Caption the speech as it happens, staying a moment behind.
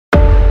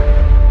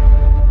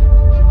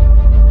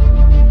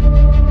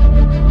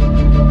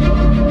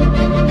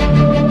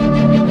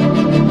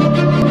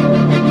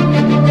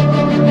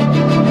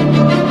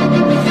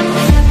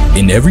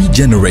every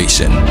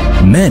generation,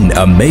 men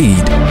are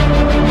made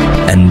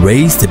and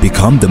raised to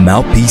become the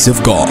mouthpiece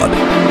of God.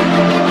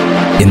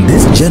 In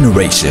this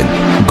generation,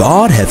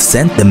 God has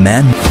sent the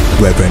man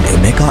Rev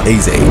Emeka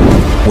Eze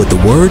with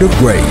the word of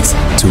grace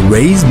to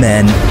raise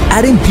men,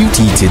 adding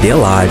beauty to their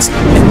lives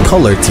and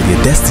color to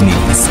their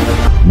destinies.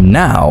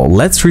 Now,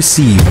 let's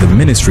receive the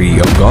ministry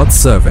of God's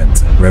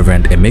servant, Rev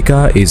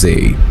Emeka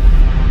Eze.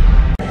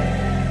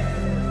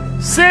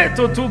 Say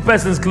to two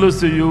persons close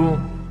to you,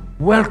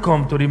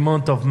 welcome to the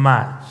month of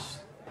March.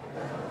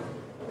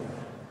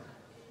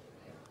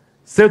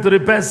 Say to the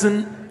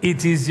person,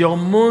 it is your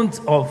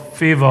month of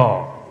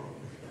favor.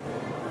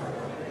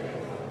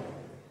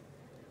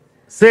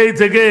 Say it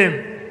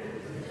again.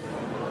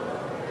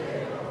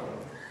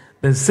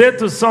 Then say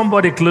to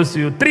somebody close to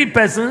you, three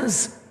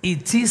persons,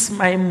 it is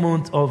my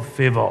month of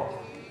favor.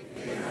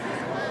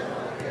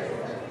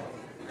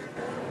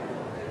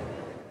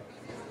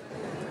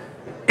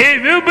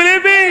 If you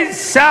believe it,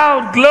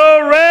 shout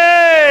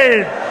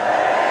glory.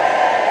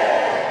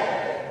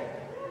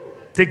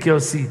 Take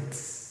your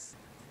seats.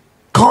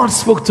 God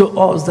spoke to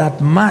us that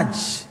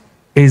March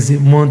is a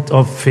month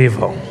of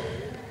favor.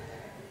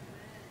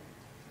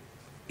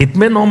 It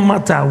may not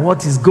matter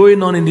what is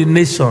going on in the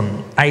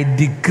nation. I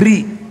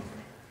decree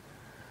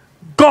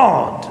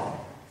God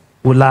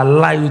will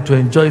allow you to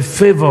enjoy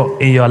favor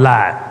in your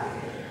life.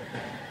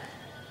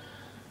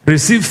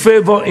 Receive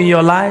favor in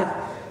your life.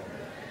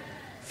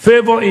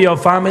 Favor in your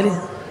family.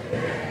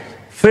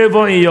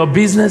 Favor in your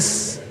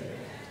business.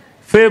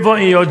 Favor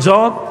in your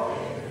job.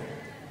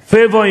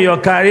 Favor in your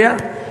career.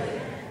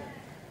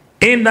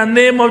 In the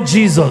name of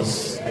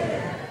Jesus.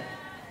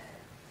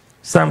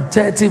 Psalm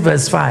 30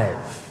 verse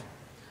 5.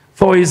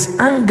 For his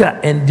anger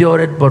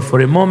endured but for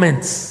a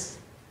moment.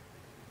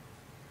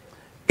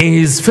 In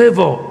his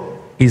favor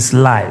is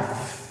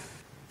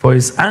life. For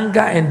his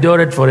anger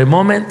endured for a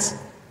moment.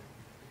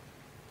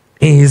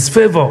 In his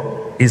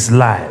favor is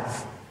life.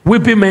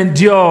 Weeping may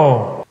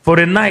endure for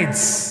the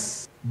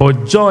nights,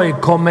 but joy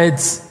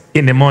cometh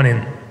in the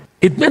morning.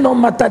 It may not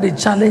matter the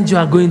challenge you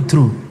are going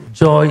through.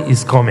 Joy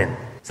is coming.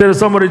 Say to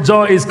somebody,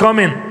 joy is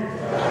coming.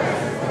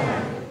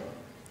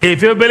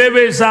 If you believe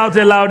it, shout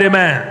aloud,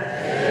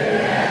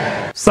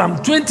 amen.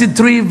 Psalm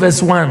 23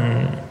 verse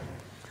 1.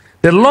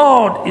 The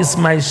Lord is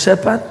my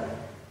shepherd,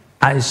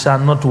 I shall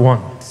not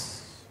want.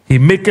 He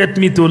maketh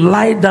me to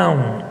lie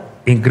down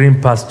in green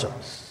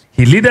pastures.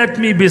 He leadeth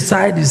me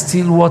beside the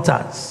still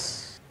waters.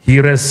 He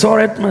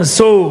restoreth my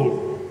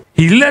soul.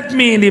 He led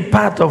me in the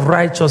path of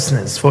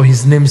righteousness for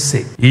his name's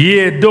sake.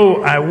 Yea,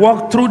 though I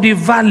walk through the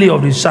valley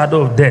of the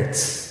shadow of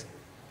death,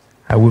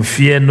 I will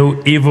fear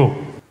no evil.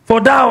 For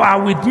thou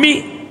art with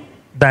me,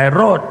 thy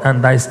rod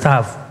and thy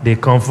staff, they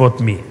comfort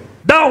me.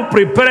 Thou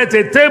preparest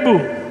a table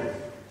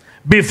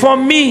before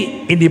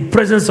me in the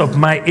presence of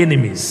my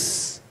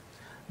enemies.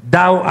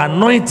 Thou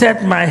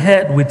anointed my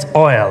head with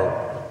oil,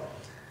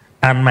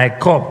 and my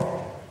cup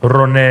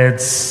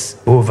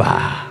runneth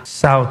over.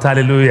 Shout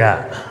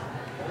hallelujah.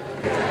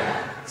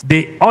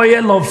 The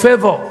oil of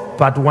favor,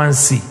 part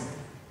 1c.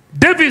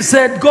 David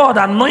said God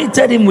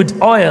anointed him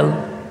with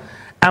oil,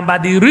 and by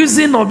the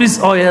reason of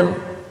this oil,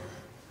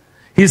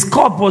 his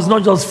cup was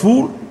not just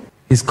full,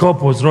 his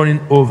cup was running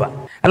over.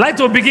 I'd like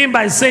to begin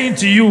by saying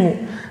to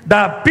you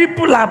that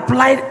people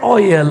applied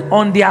oil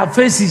on their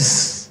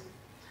faces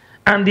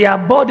and their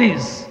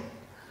bodies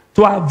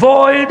to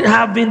avoid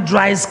having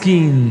dry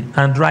skin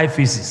and dry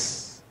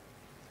faces.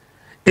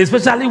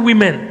 Especially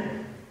women.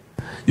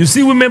 You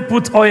see women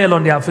put oil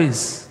on their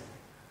face.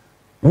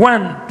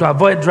 1, to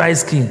avoid dry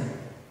skin.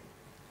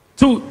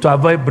 2, to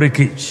avoid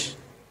breakage.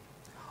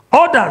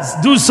 Others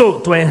do so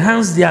to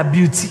enhance their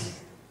beauty.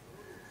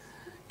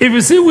 If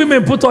you see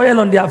women put oil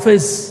on their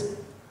face,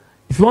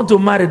 if you want to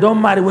marry, don't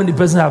marry when the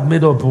person have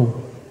made up.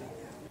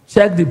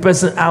 Check the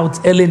person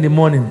out early in the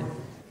morning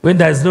when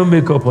there is no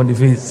makeup on the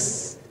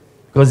face,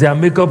 because their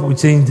makeup will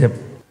change them.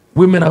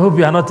 Women, I hope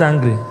you are not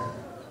angry.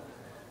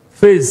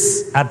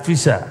 Face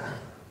artificial,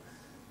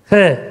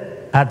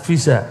 hair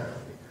artificial,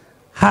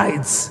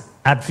 height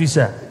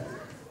artificial.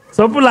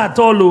 Some people are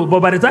tall, but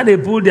by the time they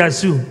pull their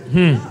shoe,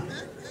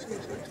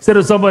 say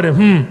to somebody,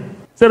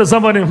 say to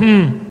somebody,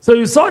 So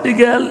you saw the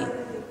girl,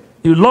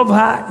 you love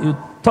her, you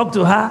talk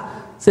to her.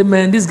 Say,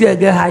 man, this girl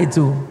get high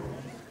too.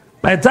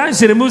 By the time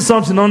she removes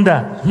something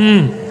under,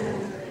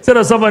 say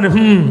to somebody,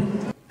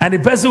 and the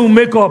person will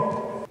make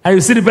up, and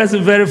you see the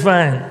person very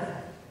fine.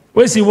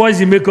 When she wash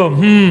the makeup,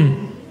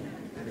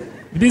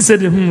 You didn't say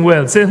the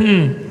well, say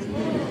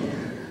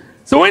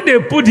So when they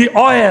put the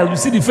oil, you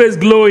see the face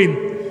glowing.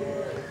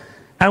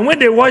 And when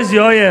they wash the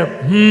oil,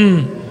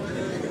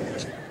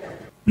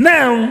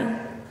 Now,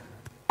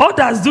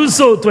 others do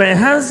so to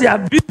enhance their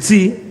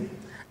beauty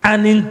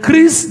and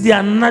increase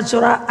their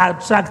natural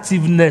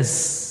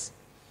attractiveness.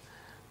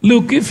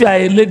 Look, if you are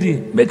a lady,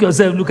 make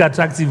yourself look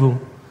attractive.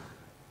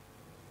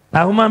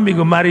 A woman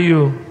will marry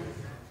you.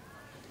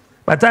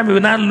 By the time you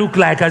will not look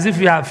like as if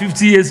you are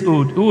 50 years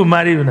old, who will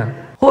marry you now?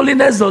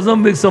 Holiness does not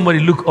make somebody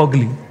look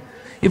ugly.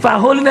 If our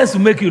holiness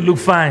will make you look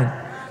fine,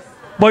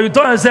 but you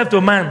turn yourself to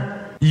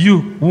man,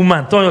 you,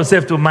 woman, turn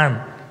yourself to man,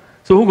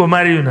 So who go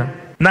marry you now?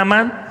 Nah,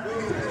 man?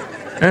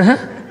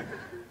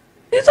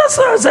 You just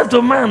saw yourself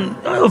to man.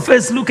 Your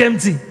face look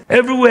empty.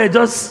 Everywhere,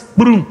 just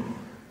boom.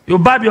 You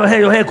barb your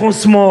hair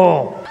comes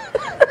small.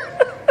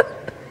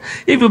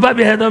 If you barb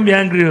your hair, don't be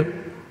angry.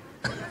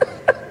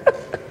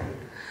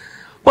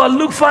 But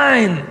look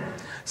fine.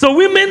 So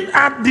women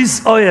add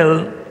this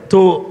oil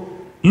to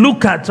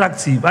look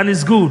attractive, and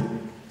it's good.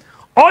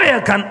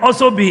 Oil can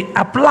also be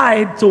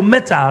applied to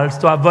metals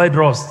to avoid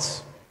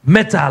rust.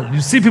 Metal,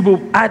 you see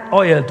people add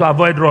oil to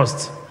avoid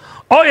rust.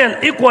 Oil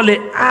equally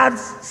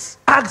acts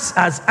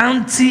as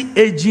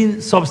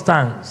anti-aging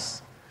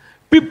substance.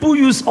 People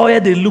use oil,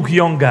 they look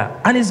younger,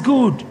 and it's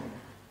good.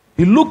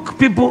 You look,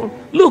 people,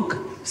 look,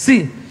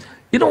 see.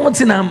 You know one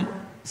thing,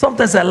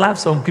 sometimes I laugh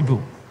some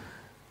people.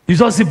 You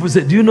just see people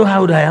say, do you know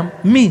how old I am?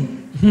 Me.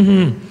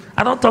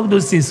 I don't talk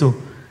those things, so.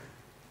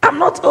 I'm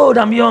not old,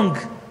 I'm young.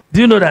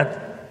 Do you know that?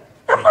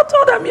 I'm not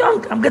old, I'm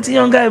young. I'm getting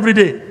younger every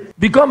day.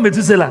 Become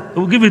Methuselah,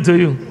 we'll give it to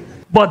you.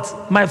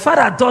 But my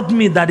father taught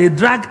me that they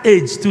drag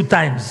age 2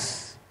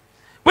 times.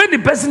 When the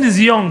person is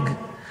young,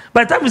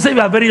 by the time you say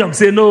you are very young,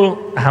 say,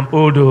 no, I'm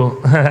old,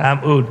 oh.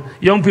 I'm old.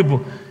 Young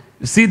people,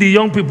 you see the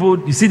young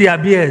people, you see their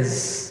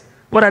beards.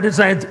 What are they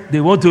trying to?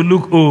 They want to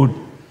look old.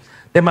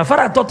 Then my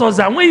father taught us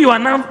that when you are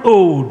now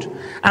old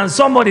and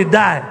somebody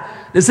died,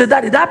 they say,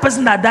 Daddy, that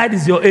person that died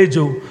is your age.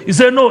 Oh. You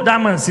say, no, that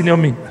man senior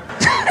me.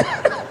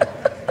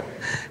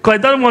 Because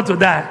he doesn't want to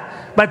die.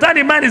 By the time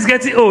the man is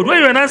getting old, when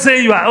you are not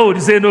saying you are old,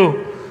 you say,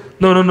 no.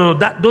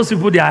 Those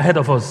people, they are ahead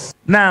of us.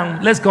 Now,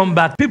 let's come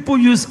back. People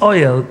use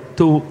oil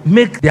to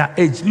make their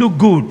age look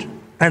good,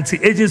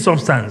 anti-aging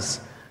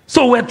substance.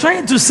 So we're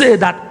trying to say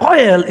that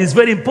oil is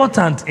very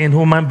important in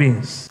human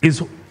beings.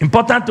 It's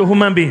important to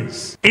human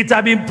beings. It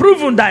has been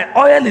proven that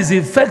oil is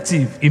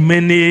effective in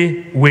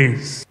many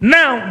ways.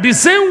 Now, the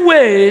same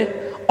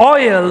way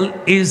oil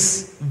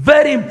is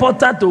very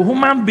important to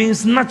human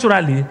beings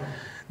naturally,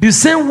 the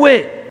same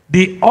way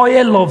the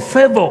oil of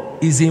favor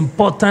is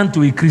important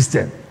to a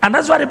Christian. And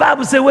that's what the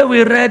Bible says where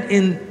we read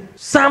in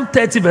Psalm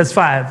 30 verse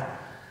 5,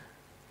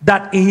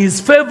 that in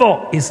his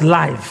favor is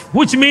life.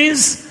 Which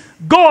means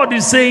God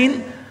is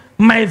saying,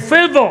 my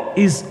favor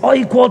is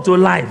equal to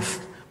life.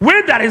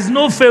 Where there is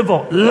no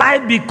favor,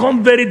 life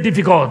becomes very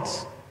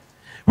difficult.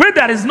 Where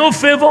there is no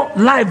favor,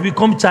 life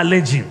becomes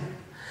challenging.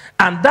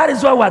 And that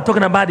is why we are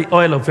talking about the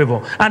oil of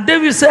favor. And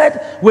David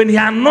said, when he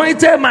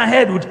anointed my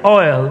head with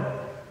oil,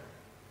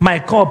 my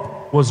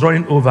cup was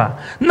running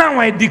over. Now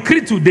I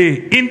decree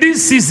today, in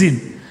this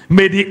season,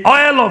 may the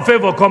oil of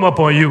favor come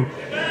upon you.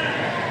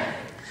 Amen.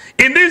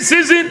 In this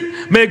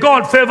season, may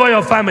God favor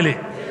your family.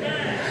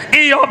 Amen.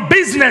 In your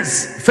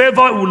business,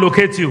 favor will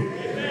locate you.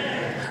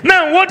 Amen.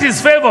 Now, what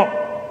is favor?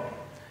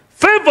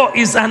 Favor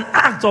is an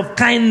act of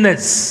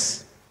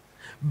kindness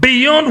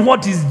beyond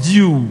what is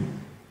due,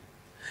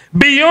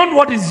 beyond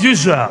what is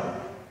usual,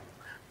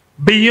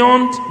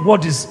 beyond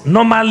what is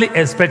normally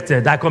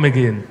expected. I come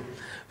again.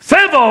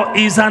 Favor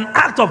is an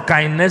act of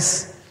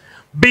kindness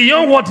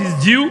beyond what is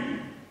due,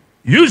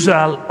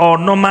 usual, or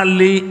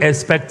normally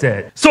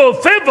expected. So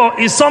favor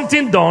is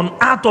something done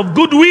out of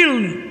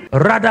goodwill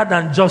rather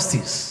than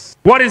justice.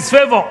 What is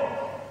favor?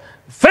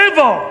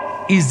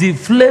 Favor is the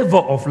flavor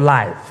of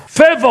life.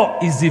 Favor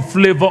is the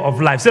flavor of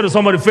life. Say to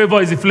somebody,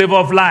 favor is the flavor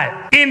of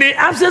life. In the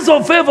absence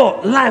of favor,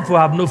 life will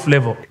have no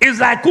flavor. It's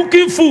like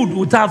cooking food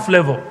without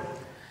flavor.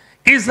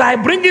 It's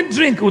like bringing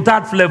drink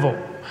without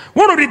flavor.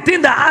 One of the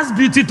things that adds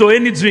beauty to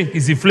any drink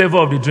is the flavor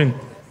of the drink.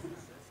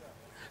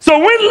 So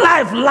when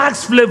life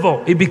lacks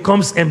flavor, it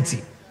becomes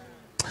empty.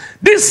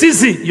 This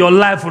season, your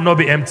life will not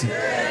be empty.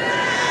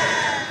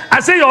 I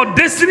say your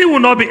destiny will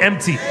not be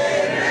empty.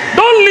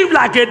 Don't live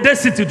like a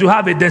destitute to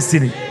have a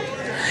destiny.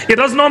 It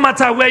does not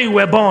matter where you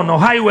were born or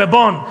how you were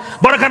born,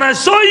 but I can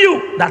assure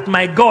you that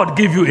my God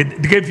gave you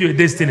a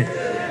destiny.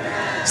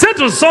 Say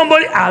to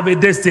somebody, I have a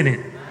destiny.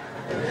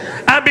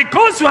 And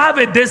because you have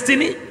a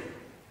destiny,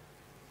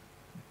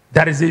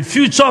 there is a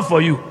future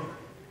for you.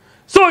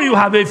 So you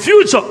have a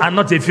future and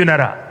not a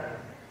funeral.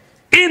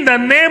 In the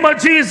name of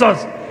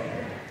Jesus.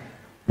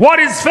 What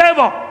is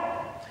favor?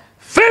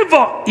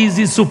 Favor is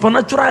the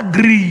supernatural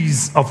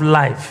grace of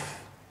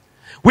life.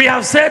 We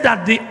have said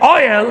that the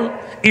oil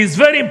is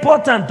very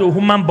important to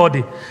human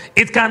body.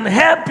 It can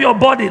help your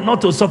body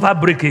not to suffer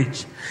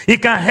breakage.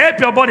 It can help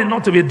your body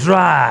not to be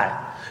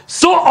dry.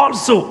 So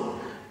also,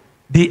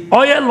 the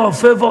oil of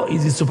favor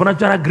is the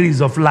supernatural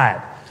grace of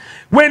life.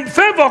 When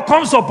favor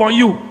comes upon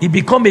you, it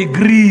becomes a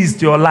grease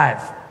to your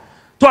life.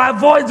 To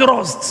avoid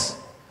rust,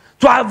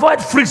 to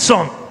avoid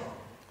friction.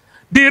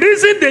 The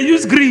reason they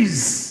use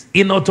grease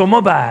in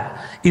automobile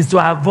is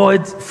to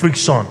avoid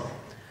friction.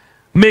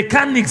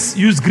 Mechanics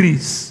use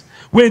grease.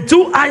 When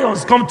two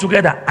irons come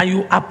together and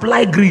you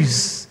apply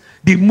grease,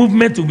 the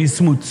movement will be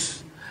smooth.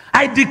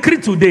 I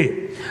decree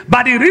today,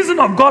 by the reason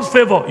of God's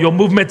favor, your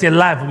movement in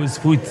life will be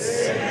smooth.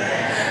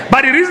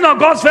 By the reason of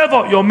God's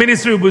favor, your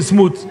ministry will be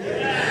smooth.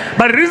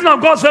 By the reason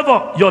of God's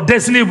favor, your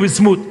destiny will be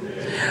smooth.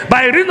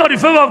 By the reason of the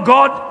favor of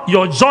God,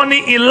 your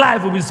journey in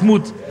life will be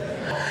smooth.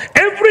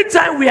 Every every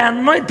time we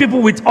anoint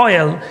people with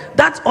oil,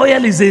 that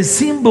oil is a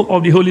symbol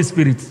of the Holy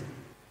Spirit.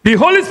 The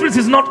Holy Spirit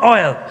is not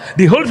oil.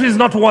 The Holy Spirit is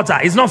not water.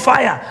 It's not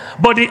fire.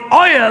 But the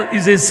oil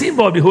is a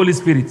symbol of the Holy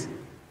Spirit.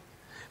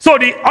 So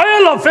the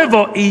oil of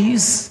favor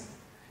is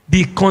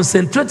the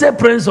concentrated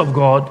presence of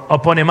God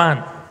upon a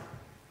man.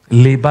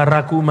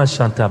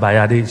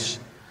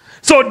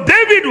 So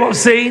David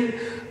was saying,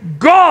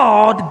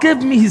 God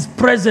gave me his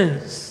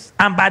presence,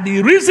 and by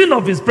the reason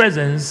of his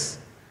presence,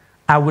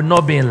 I will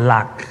not be in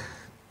lack.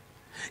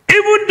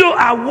 Even though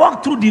I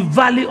walk through the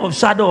valley of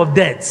shadow of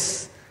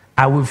death,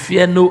 I will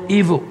fear no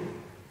evil.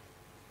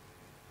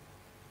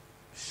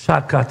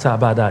 Shakata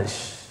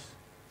badash.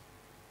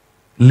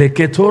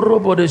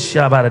 Leketoro bodesh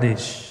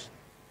shabaradesh.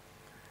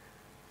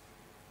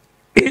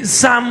 In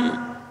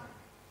Psalm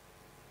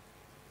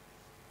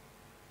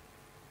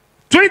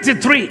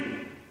 23,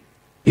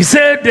 he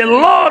said, the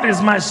Lord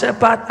is my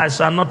shepherd, I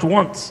shall not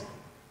want.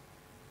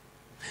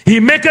 He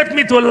maketh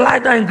me to lie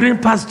down in green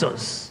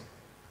pastures.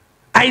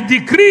 I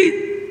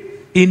decree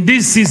in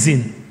this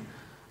season,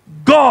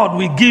 God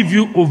will give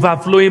you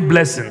overflowing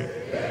blessing.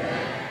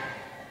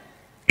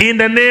 In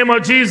the name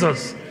of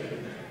Jesus.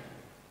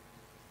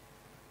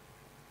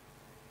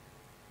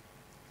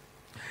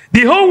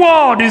 The whole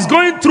world is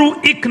going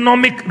through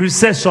economic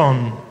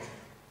recession.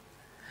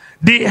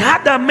 The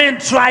harder men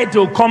try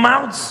to come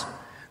out,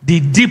 the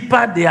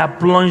deeper they are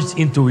plunged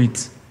into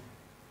it.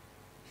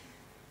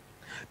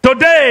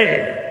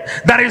 Today,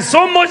 there is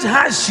so much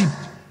hardship,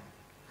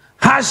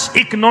 harsh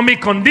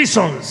economic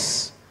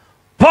conditions,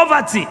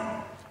 poverty,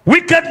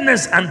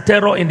 wickedness and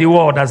terror in the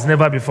world as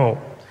never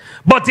before.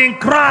 But in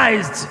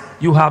Christ,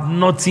 you have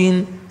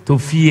nothing to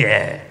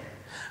fear.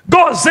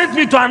 God sent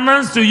me to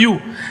announce to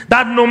you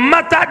that no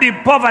matter the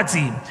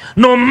poverty,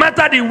 no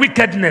matter the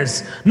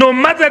wickedness, no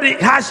matter the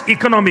harsh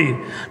economy,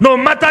 no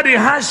matter the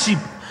hardship,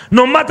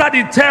 no matter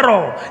the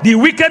terror, the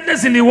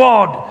wickedness in the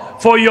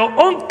world, for your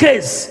own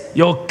case,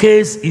 your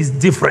case is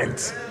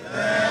different.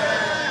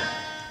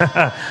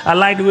 I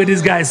like the way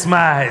this guy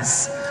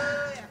smiles.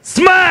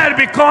 Smile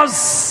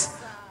because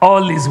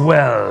all is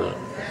well.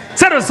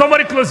 Say to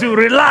somebody close to you,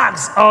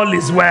 relax, all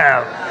is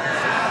well.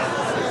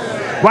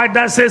 Why did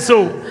I say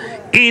so?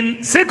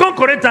 In 2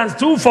 Corinthians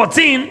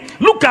 2:14,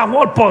 look at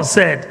what Paul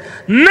said.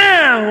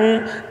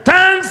 Now,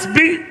 thanks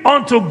be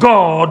unto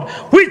God,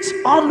 which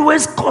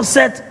always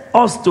causeth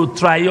us to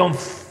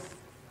triumph.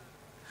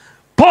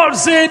 Paul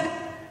said,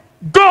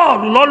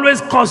 God will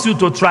always cause you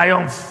to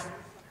triumph.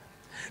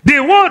 The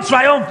word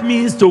triumph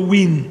means to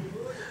win.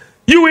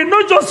 You will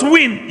not just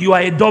win, you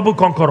are a double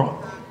conqueror.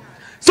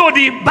 So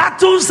the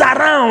battles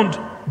around,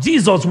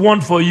 Jesus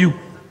won for you.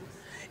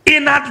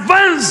 In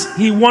advance,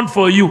 he won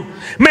for you.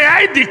 May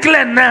I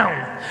declare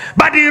now,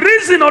 by the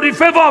reason of the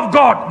favor of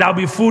God, there will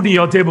be food in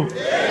your table.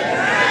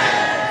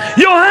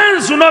 Your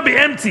hands will not be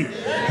empty,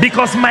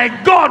 because my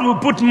God will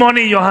put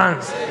money in your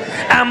hands,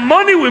 and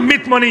money will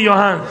meet money in your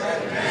hands.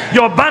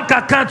 Your bank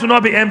account will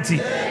not be empty.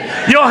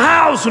 Your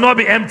house will not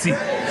be empty.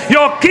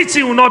 Your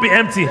kitchen will not be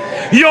empty.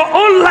 Your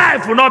own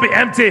life will not be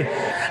empty.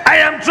 I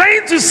am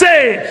trying to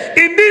say,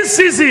 in this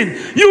season,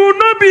 you will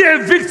not be a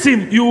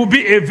victim, you will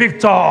be a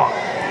victor.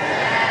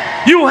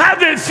 You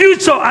have a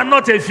future and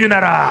not a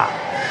funeral.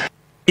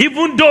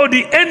 Even though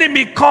the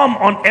enemy come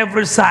on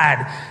every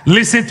side,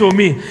 listen to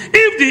me.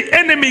 If the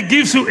enemy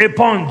gives you a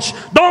punch,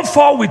 don't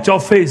fall with your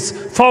face,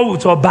 fall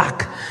with your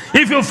back.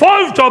 If you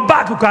fall with your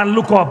back, you can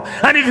look up.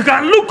 And if you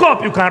can look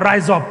up, you can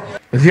rise up.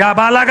 Say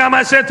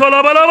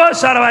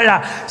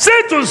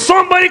to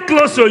somebody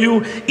close to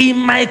you, in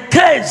my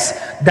case,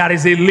 there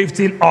is a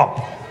lifting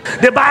up.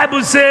 The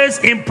Bible says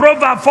in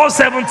Proverbs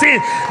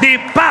 4:17, the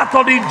path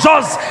of the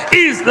just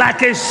is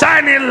like a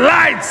shining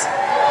light.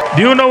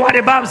 Do you know what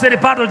the Bible said? The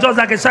path of the just is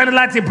like a shining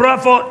light in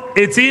Proverbs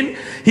 4:18.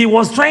 He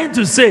was trying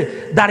to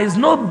say there is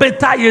no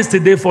better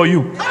yesterday for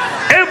you.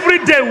 Every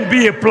day will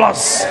be a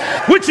plus,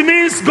 which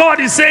means God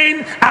is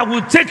saying, I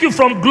will take you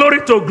from glory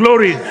to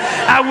glory.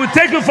 I will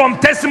take you from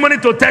testimony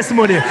to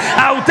testimony.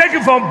 I will take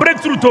you from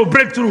breakthrough to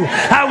breakthrough.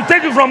 I will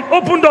take you from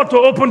open door to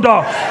open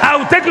door. I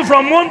will take you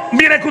from one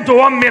miracle to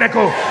one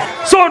miracle.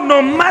 So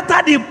no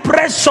matter the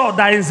pressure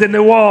that is in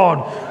the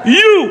world,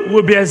 you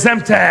will be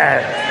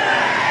exempted.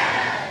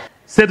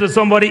 Say to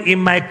somebody, in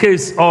my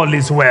case, all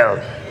is well.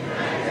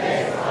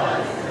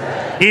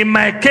 In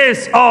my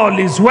case, all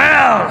is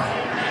well.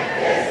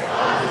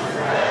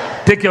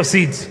 Take your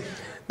seat.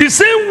 The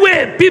same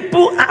way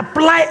people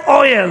apply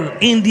oil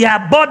in their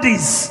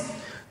bodies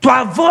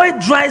to avoid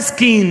dry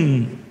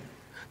skin,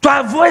 to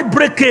avoid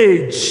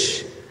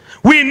breakage,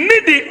 we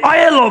need the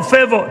oil of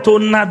favor to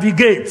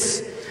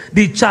navigate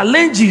the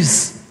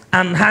challenges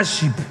and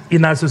hardship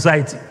in our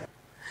society.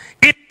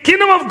 In the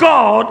kingdom of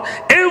God,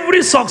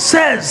 every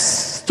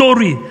success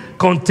story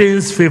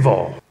contains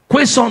favor.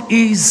 Question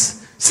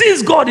is,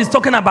 since God is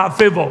talking about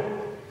favor,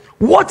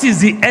 what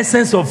is the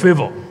essence of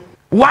favor?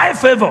 Why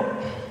favor?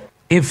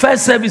 In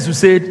first service we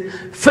said,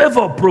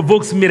 favor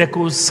provokes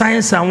miracles,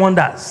 signs and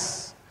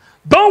wonders.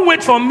 Don't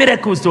wait for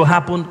miracles to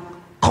happen,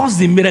 cause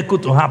the miracle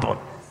to happen.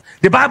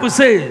 The Bible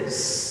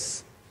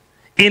says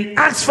in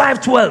Acts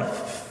 5:12,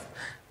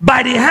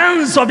 By the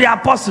hands of the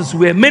apostles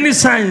were many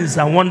signs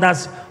and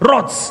wonders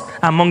wrought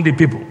among the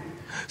people.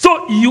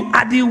 So you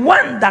are the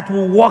one that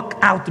will work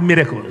out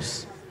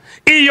miracles.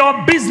 In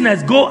your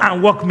business, go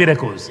and work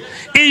miracles.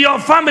 In your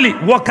family,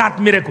 work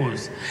out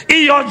miracles.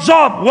 In your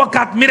job, work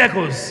out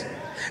miracles.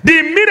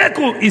 The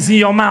miracle is in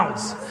your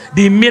mouth.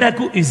 The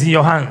miracle is in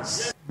your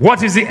hands.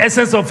 What is the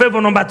essence of favor?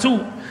 Number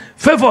 2,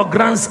 favor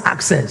grants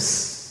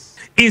access.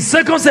 In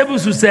 2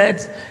 service, we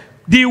said,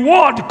 the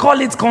world call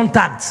it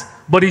contact,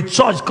 but the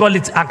church call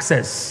it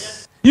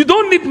access. You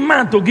don't need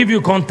man to give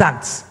you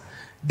contacts.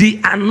 The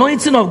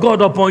anointing of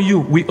God upon you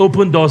will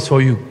open doors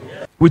for you.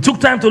 We took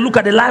time to look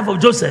at the life of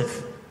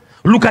Joseph.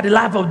 Look at the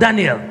life of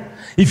Daniel.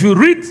 If you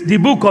read the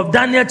book of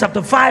Daniel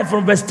chapter 5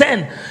 from verse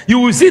 10, you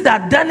will see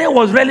that Daniel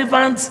was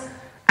relevant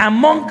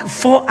among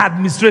 4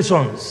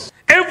 administrations.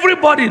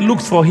 Everybody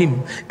looked for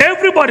him.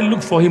 Everybody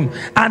looked for him.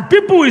 And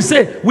people will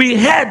say, we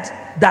heard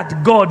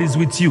that God is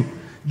with you.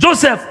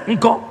 Joseph,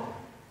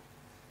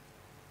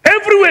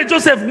 everywhere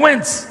Joseph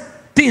went,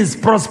 things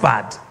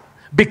prospered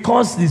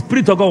because the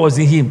Spirit of God was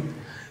in him.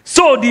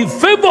 So the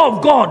favor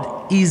of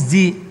God is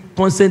the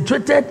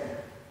concentrated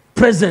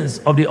presence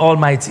of the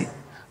Almighty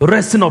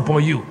resting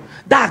upon you.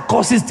 That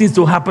causes things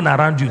to happen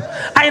around you.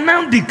 I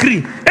now decree,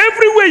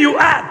 everywhere you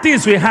are,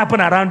 things will happen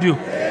around you.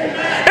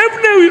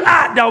 Everywhere you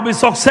are, there will be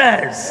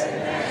success.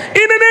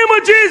 In the name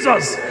of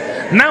Jesus.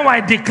 Now I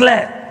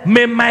declare,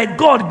 may my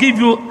God give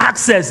you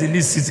access in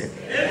this season.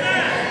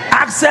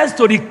 Access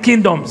to the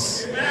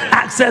kingdoms.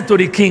 Access to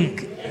the king.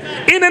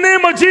 In the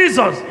name of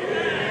Jesus.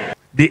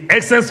 The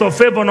essence of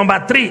favor,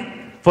 number 3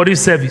 for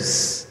this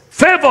service.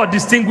 Favor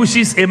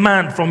distinguishes a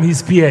man from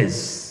his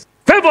peers.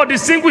 Favor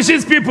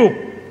distinguishes people.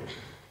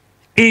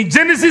 In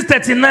Genesis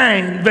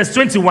 39 verse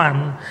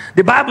 21,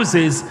 the Bible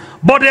says,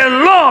 but the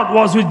Lord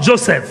was with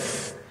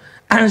Joseph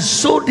and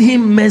showed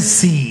him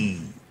mercy,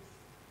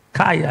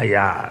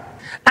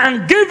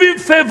 and gave him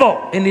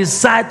favor in the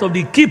sight of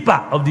the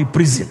keeper of the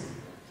prison.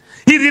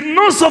 He did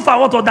not suffer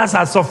what others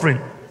are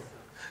suffering.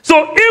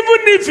 So even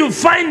if you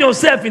find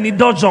yourself in a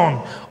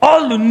dungeon,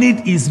 all you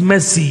need is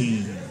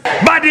mercy.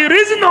 By the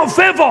reason of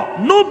favor,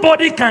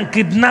 nobody can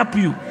kidnap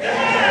you.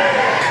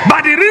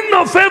 By the reason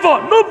of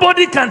favor,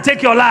 nobody can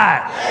take your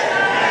life.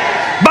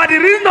 By the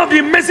reason of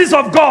the mercies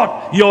of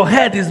God, your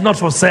head is not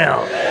for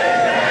sale.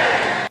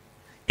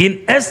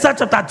 In Esther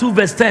chapter 2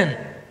 verse 10,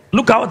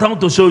 look at what I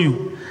want to show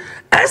you.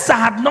 Esther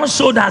had not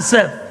showed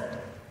herself,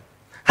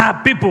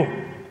 her people,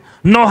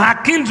 nor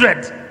her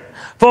kindred,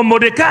 for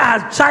Mordecai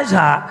had charged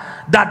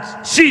her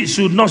that she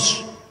should not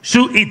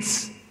shew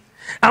it.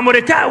 And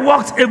Mordecai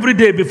walked every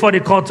day before the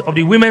court of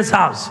the women's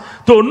house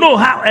to know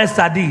how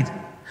Esther did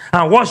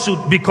and what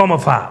should become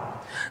of her.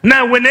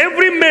 Now when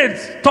every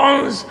maid's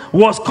turn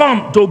was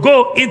come to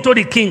go into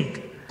the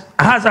king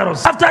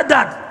Ahasuerus, after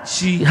that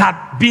she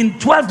had been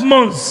 12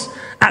 months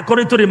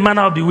according to the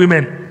manner of the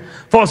women.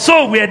 For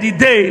so were the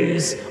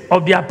days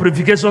of their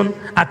purification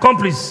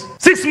accomplished.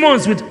 6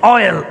 months with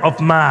oil of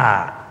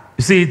myrrh.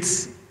 You see,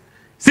 it's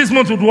 6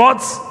 months with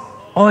what?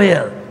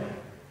 Oil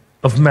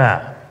of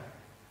myrrh.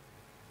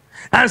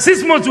 And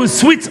 6 months with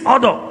sweet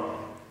odor.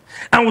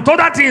 And with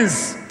other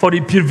things for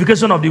the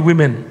purification of the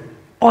women.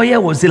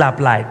 Oil was still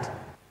applied.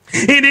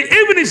 In the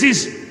evening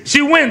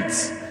she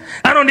went.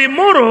 And on the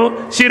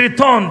morrow she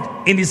returned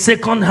in the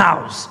second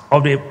house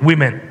of the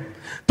women,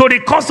 to the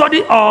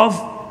custody of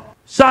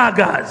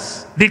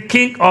Shagas, the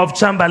king of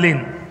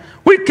Chamberlain,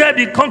 which kept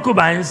the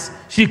concubines.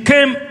 She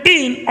came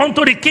in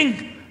unto the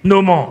king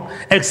no more,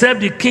 except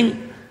the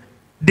king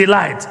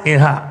delight in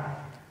her,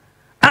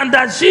 and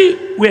that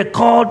she were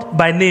called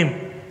by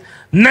name.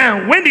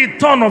 Now when the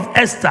turn of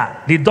Esther,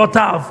 the daughter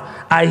of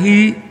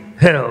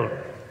Ahihel,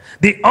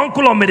 the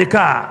uncle of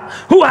Mordecai,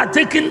 who had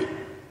taken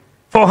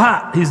for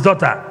her his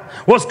daughter,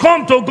 was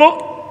come to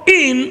go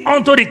in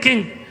unto the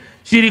king,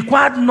 she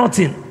required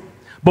nothing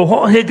but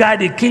what Haggai,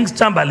 the king's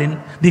chamberlain,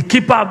 the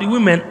keeper of the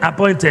women,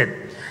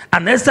 appointed.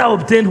 And Esther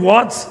obtained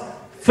what?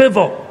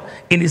 Favor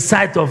in the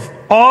sight of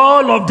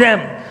all of them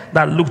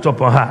that looked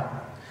upon her.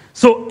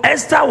 So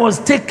Esther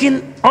was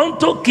taken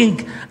unto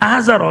King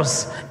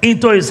Ahasuerus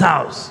into his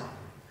house,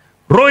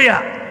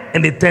 royal,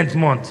 in the 10th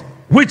month,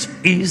 which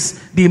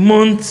is the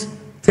month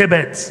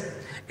Tebet,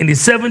 in the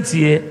 7th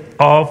year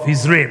of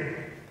his reign.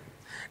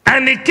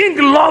 And the king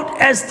loved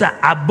Esther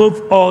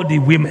above all the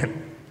women,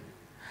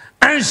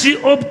 and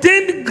she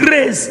obtained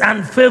grace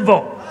and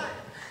favor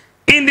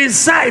in the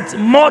sight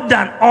more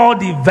than all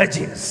the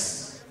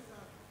virgins.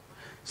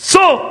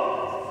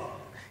 So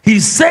he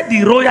set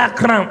the royal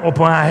crown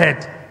upon her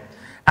head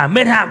and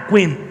made her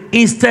queen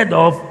instead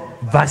of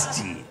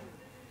Vashti.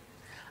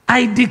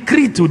 I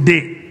decree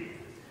today,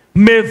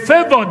 may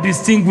favor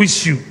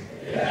distinguish you.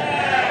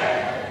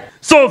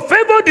 So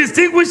favor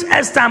distinguished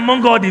Esther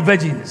among all the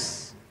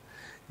virgins.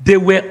 They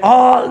were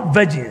all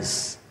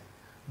virgins,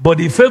 but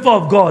the favor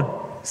of God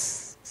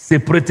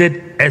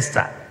separated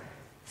Esther.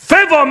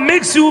 Favor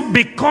makes you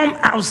become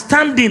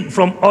outstanding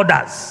from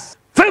others.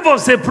 Favor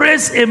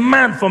separates a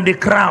man from the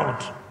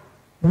crowd.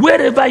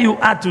 Wherever you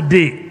are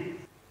today,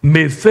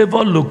 may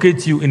favor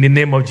locate you in the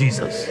name of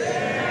Jesus.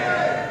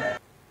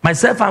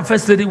 Myself and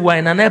First Lady were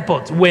in an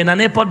airport. We were in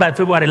an airport by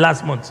February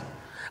last month.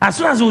 As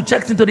soon as we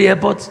checked into the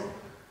airport,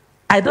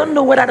 I don't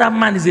know whether that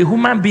man is a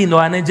human being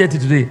or an angel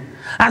today.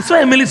 I saw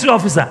a military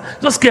officer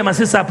just came and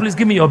said, "Sir, please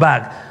give me your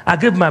bag." I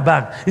gave my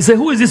bag. He said,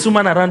 "Who is this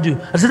woman around you?"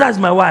 I said, "That's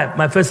my wife,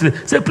 my First Lady."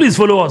 He said, "Please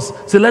follow us."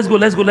 I said, "Let's go,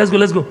 let's go, let's go,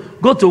 let's go."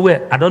 Go to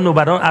where? I don't know,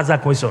 but don't ask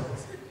that question.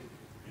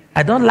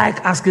 I don't like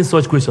asking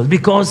such questions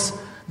because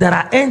there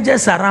are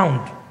angels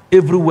around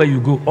everywhere you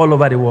go, all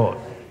over the world.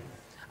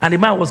 And the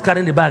man was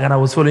carrying the bag and I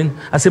was following.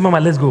 I said, "Mama,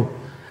 let's go."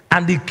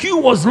 And the queue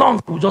was long.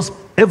 We just,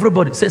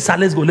 everybody said, "Sir,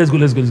 let's go, let's go,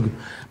 let's go, let's go."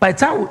 By the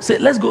time we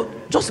said, "Let's go,"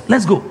 just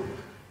let's go.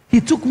 He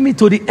took me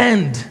to the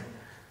end.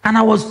 And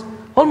I was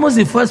almost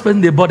the first person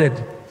they boarded.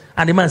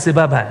 And the man said,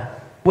 "Bye-bye."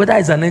 Whether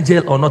it's an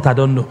angel or not, I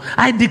don't know.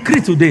 I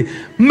decree today,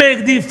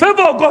 may the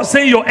favor of God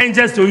send your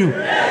angels to you.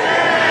 Everywhere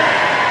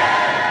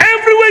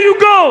you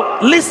go,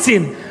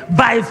 listen,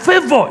 by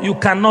favor, you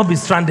cannot be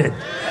stranded.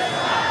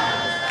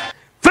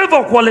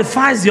 Favor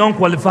qualifies the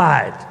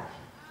unqualified.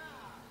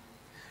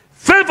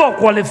 Favor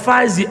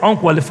qualifies the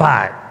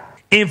unqualified.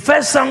 In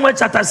 1 Samuel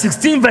chapter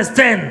 16 verse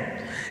 10,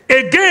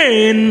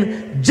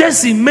 again,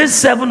 Jesse made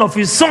 7 of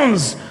his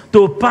sons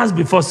to pass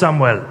before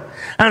Samuel.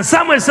 And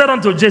Samuel said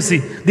unto Jesse,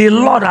 "The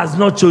Lord has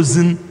not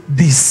chosen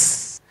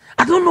this."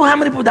 I don't know how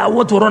many people that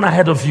want to run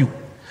ahead of you.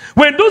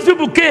 When those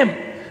people came,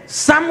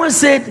 Samuel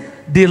said,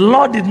 "The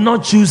Lord did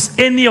not choose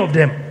any of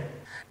them."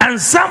 And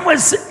Samuel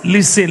said,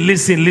 listen,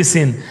 listen,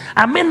 listen.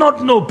 I may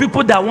not know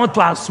people that want to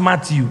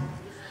outsmart you.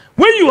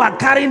 When you are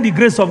carrying the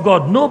grace of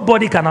God,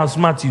 nobody can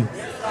outsmart you.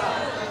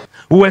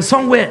 We were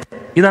somewhere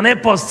in an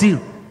airport still.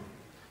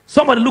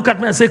 Somebody look at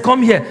me and say,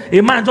 "Come here."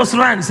 A man just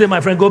ran and say, "My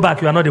friend, go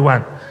back. You are not the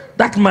one."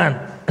 That man,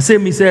 I say,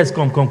 "Me says,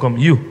 come, come, come.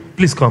 You,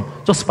 please come.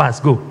 Just pass,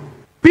 go."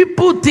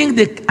 People think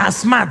they are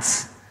smart.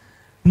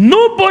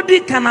 Nobody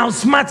can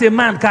outsmart a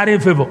man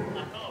carrying favor.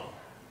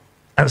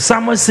 And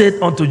Samuel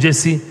said unto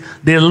Jesse,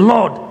 "The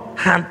Lord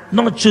had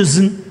not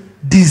chosen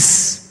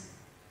this."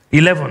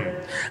 11.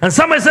 And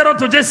Samuel said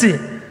unto Jesse,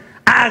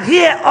 "I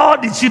hear all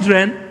the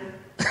children."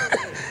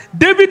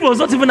 David was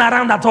not even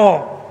around at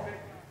all.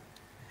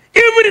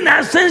 Even in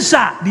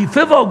absentia, the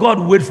favor of God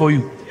will wait for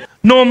you.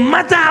 No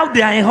matter how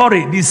they are in a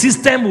hurry, the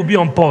system will be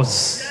on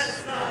pause.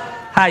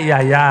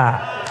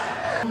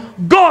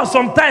 God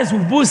sometimes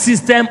will put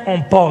system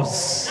on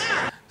pause.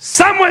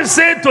 Samuel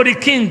said to the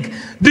king,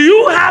 "Do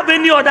you have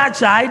any other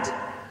child?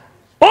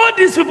 All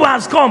these people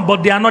have come,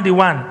 but they are not the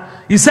one."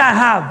 He said, "I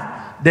have."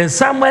 Then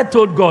Samuel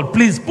told God,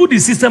 "Please put the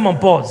system on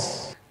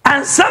pause."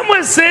 And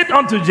Samuel said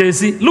unto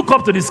Jesse, look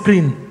up to the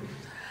screen,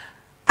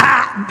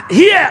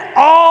 "Hear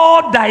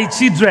all thy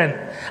children."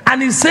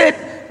 And he said,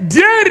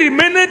 "There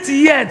remaineth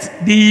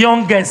yet the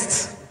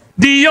youngest."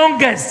 The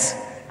youngest.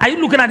 Are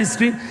you looking at the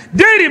screen?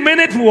 "There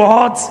remaineth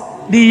what?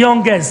 The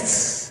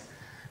youngest."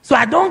 So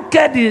I don't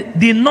care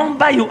the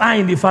number you are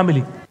in the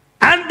family.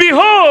 "And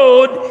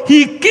behold,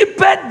 he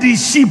keepeth the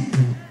sheep.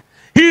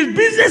 His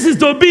business is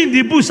to be in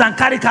the bush and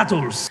carry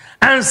cattle."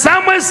 And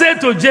Samuel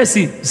said to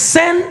Jesse,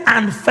 "Send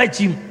and fetch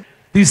him."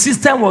 The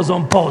system was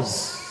on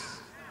pause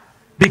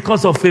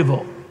because of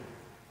favor.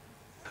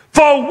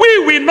 "For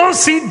we will not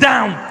sit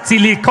down till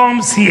he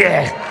comes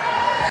here."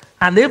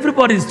 And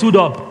everybody stood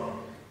up,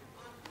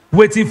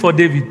 waiting for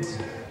David.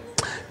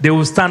 They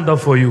will stand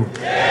up for you.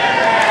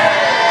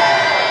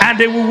 And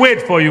they will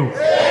wait for you.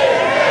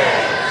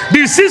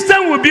 The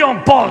system will be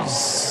on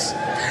pause.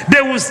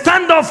 They will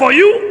stand up for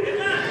you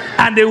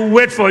and they will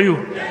wait for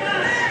you.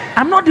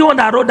 I'm not the one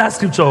that wrote that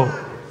scripture.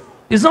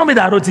 It's not me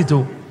that wrote it.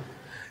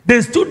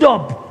 They stood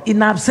up in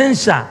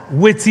absentia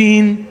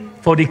waiting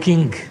for the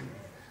king.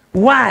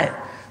 Why?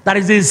 There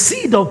is a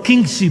seed of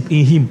kingship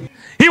in him.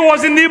 He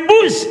was in the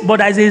bush, but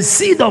there is a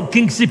seed of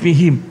kingship in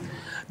him.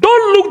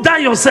 Don't look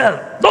down yourself.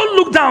 Don't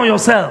look down on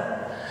yourself.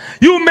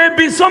 You may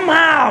be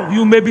somehow,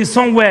 you may be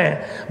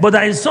somewhere, but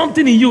there is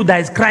something in you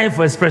that is crying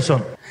for expression.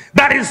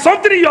 There is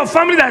something in your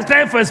family that is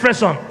crying for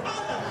expression.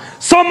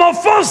 Some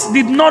of us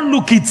did not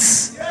look it,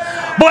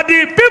 but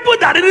the people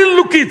that didn't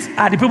look it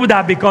are the people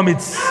that become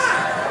it.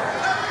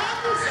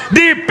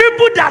 The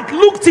people that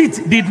looked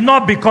it did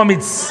not become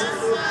it.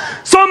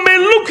 Some may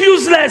look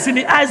useless in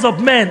the eyes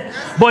of men,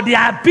 but they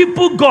are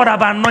people God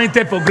have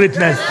anointed for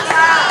greatness.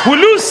 Will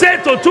you say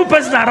to 2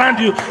 persons around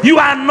you, "You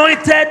are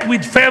anointed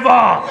with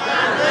favor"?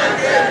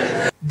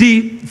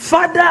 The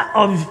father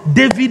of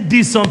David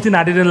did something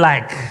I didn't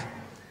like.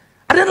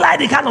 I didn't like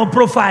the kind of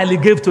profile he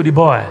gave to the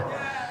boy.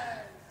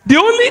 The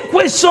only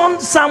question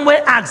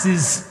Samuel asks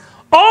is,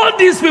 all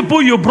these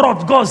people you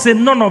brought, God said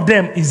none of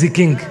them is the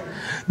king.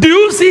 Do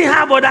you see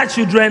have other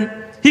children?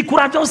 He could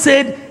have just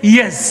said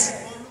yes.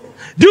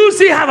 Do you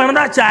see have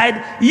another child?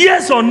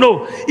 Yes or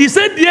no? He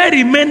said there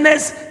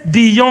remains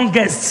the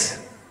youngest.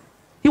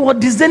 He was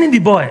disdaining the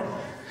boy.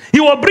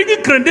 He was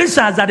bringing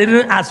credentials that they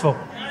didn't ask for.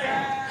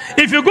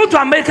 If you go to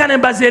American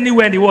embassy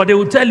anywhere in the world, they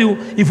will tell you,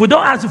 if we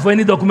don't ask you for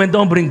any document,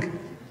 don't bring.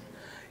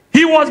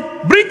 He was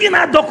bringing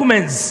out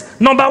documents.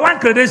 Number 1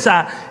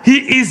 credential,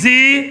 he is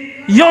the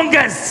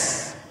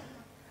youngest.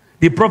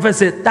 The prophet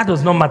said, that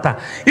does not matter.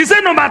 He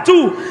said, number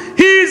 2,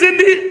 he is in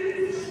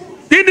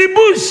the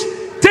bush.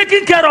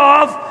 taking care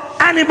of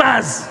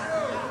animals.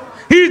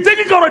 He's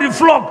taking care of the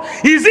flock.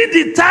 Is he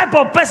the type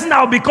of person that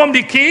will become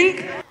the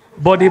king?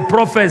 But the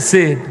prophet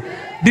said,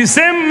 the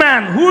same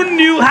man who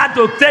knew how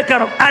to take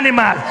care of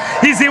animals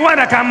is the one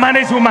that can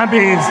manage human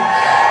beings.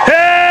 Hey!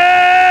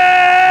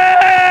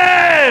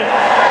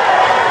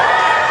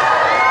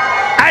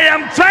 I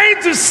am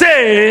trying to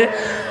say,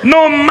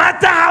 no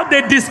matter how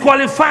they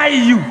disqualify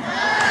you,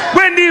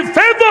 when the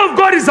favor of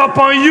God is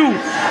upon you,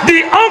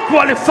 the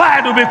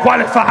unqualified will be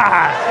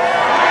qualified.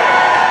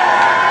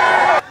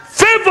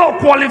 Favor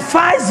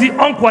qualifies the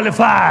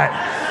unqualified.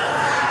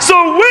 So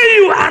when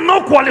you are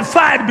not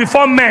qualified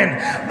before men,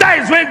 that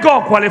is when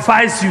God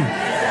qualifies you.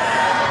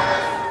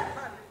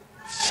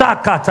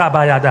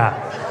 Shakatabayada.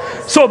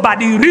 So by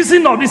the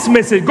reason of this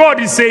message,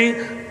 God is saying,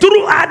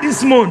 throughout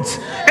this month,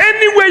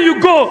 anywhere you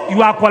go,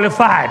 you are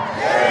qualified.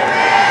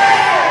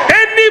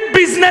 Any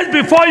business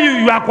before you,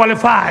 you are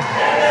qualified.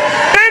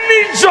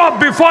 Any job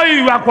before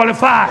you, you are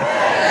qualified.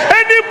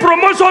 Any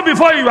promotion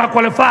before you, you are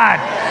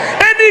qualified.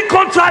 Any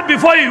contract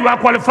before you, you are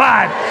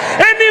qualified.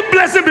 Any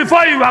blessing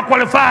before you, you are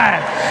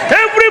qualified.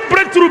 Every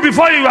breakthrough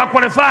before you, you are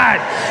qualified.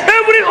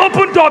 Every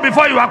open door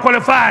before you, are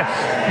qualified.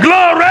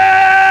 Glory!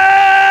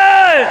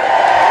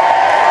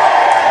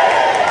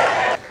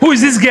 Who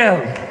is this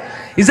girl?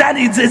 Is that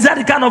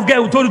the kind of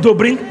girl who told you to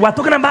bring? We're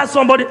talking about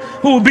somebody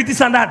who will be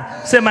this and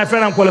that. Say, my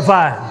friend, I'm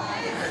qualified.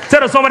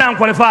 Tell to somebody, I'm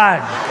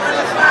qualified.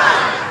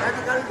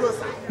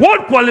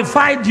 What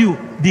qualified you?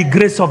 The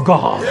grace of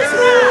God.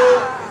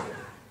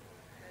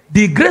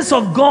 The grace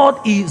of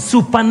God is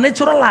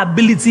supernatural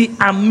ability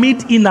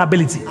amid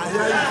inability.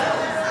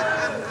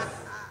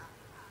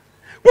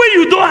 When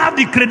you don't have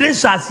the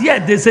credentials,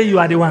 yet they say you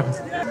are the ones.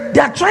 They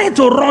are trying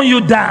to run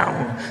you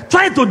down,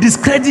 trying to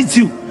discredit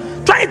you,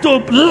 trying to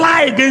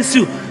lie against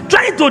you,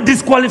 trying to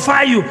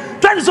disqualify you,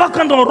 trying to do all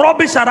kind of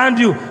rubbish around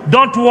you.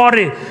 Don't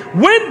worry.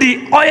 When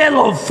the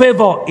oil of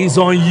favor is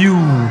on you,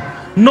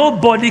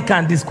 nobody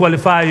can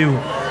disqualify you.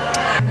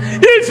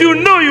 If you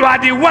know you are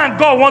the one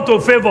God wants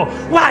to favor,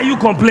 why are you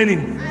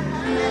complaining?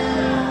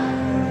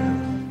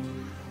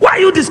 Why are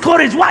you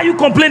discouraged? Why are you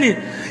complaining?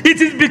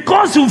 It is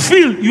because you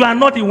feel you are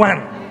not the one.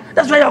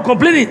 That's why you are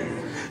complaining.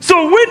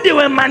 So when they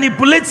were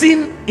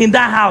manipulating in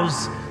that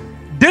house,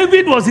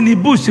 David was in the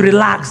bush,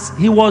 relaxed.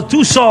 He was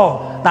too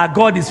sure that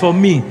God is for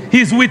me.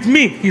 He's with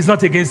me. He's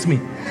not against me.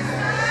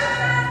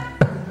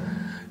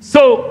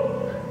 So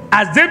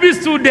as David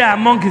stood there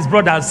among his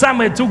brothers,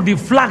 Samuel took the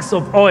flask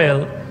of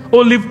oil,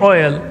 olive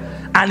oil,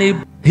 and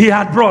he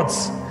had brought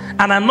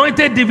and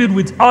anointed David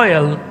with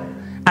oil,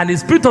 and the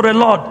Spirit of the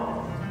Lord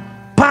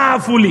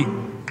powerfully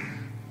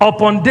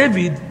upon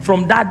David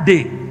from that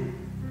day.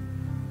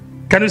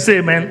 Can you say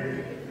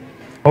amen?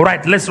 All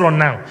right, let's run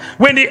now.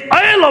 When the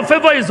oil of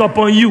favor is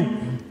upon you,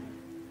 even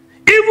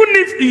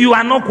if you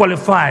are not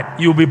qualified,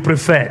 you'll be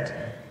preferred.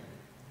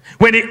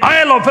 When the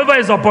oil of favor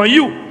is upon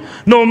you,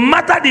 no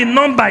matter the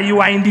number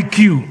you are in the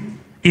queue,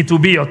 it will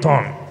be your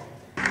turn.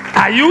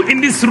 Are you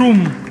in this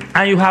room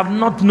and you have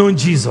not known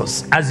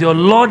Jesus as your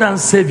Lord and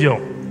Savior?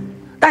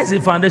 That is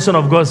the foundation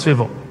of God's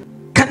favor.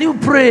 Can you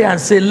pray and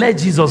say, let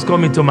Jesus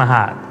come into my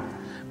heart?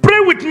 Pray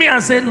with me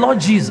and say,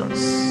 Lord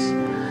Jesus,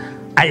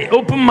 I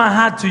open my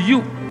heart to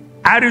you.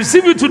 I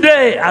receive you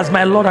today as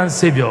my Lord and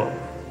Savior.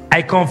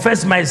 I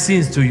confess my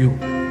sins to you.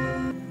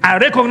 I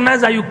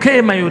recognize that you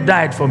came and you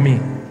died for me.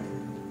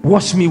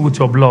 Wash me with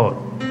your blood.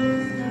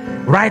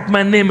 Write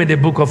my name in the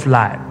book of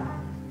life.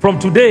 From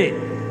today,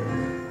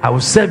 I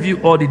will serve you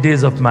all the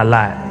days of my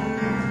life.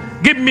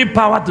 Give me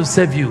power to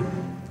serve you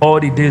all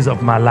the days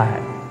of my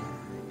life.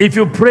 If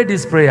you pray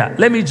this prayer,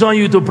 let me join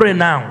you to pray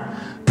now.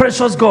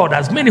 Precious God,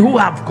 as many who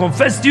have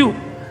confessed you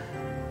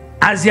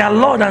as their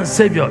Lord and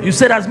Savior, you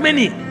said as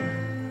many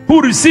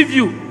who receive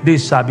you, they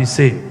shall be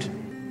saved.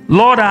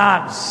 Lord, I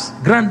ask,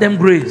 grant them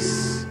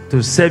grace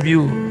to serve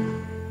you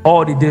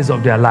all the days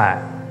of their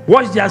life.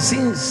 Wash their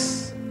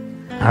sins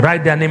and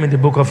write their name in the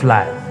book of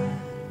life.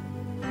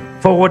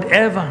 Forward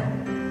ever,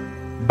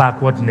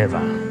 backward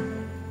never.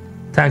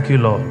 Thank you,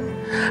 Lord.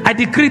 I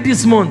decree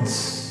this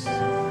month,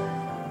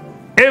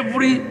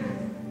 every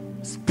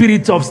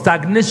spirit of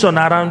stagnation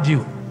around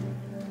you,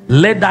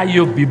 let that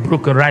yoke be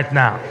broken right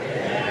now.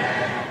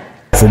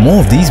 For more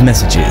of these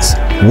messages,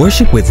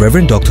 worship with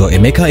Rev Dr.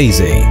 Emeka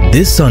Eze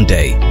this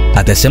Sunday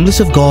at the Assemblies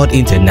of God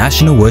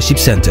International Worship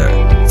Center,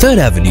 3rd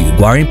Avenue,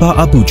 Gwarinpa,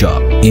 Abuja,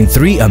 in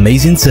 3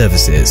 amazing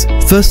services.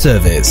 First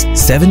service,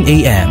 7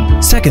 a.m.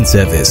 Second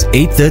service,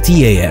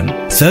 8:30 a.m.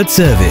 Third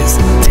service,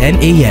 10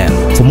 a.m.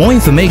 For more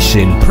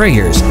information,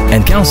 prayers,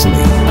 and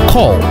counseling,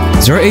 call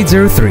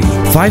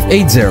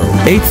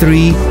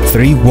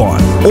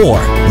 0803-580-8331 or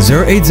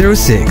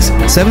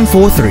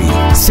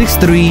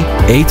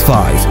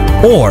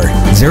 0806-743-6385 or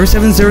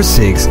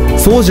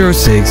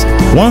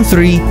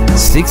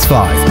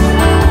 0706-406-1365.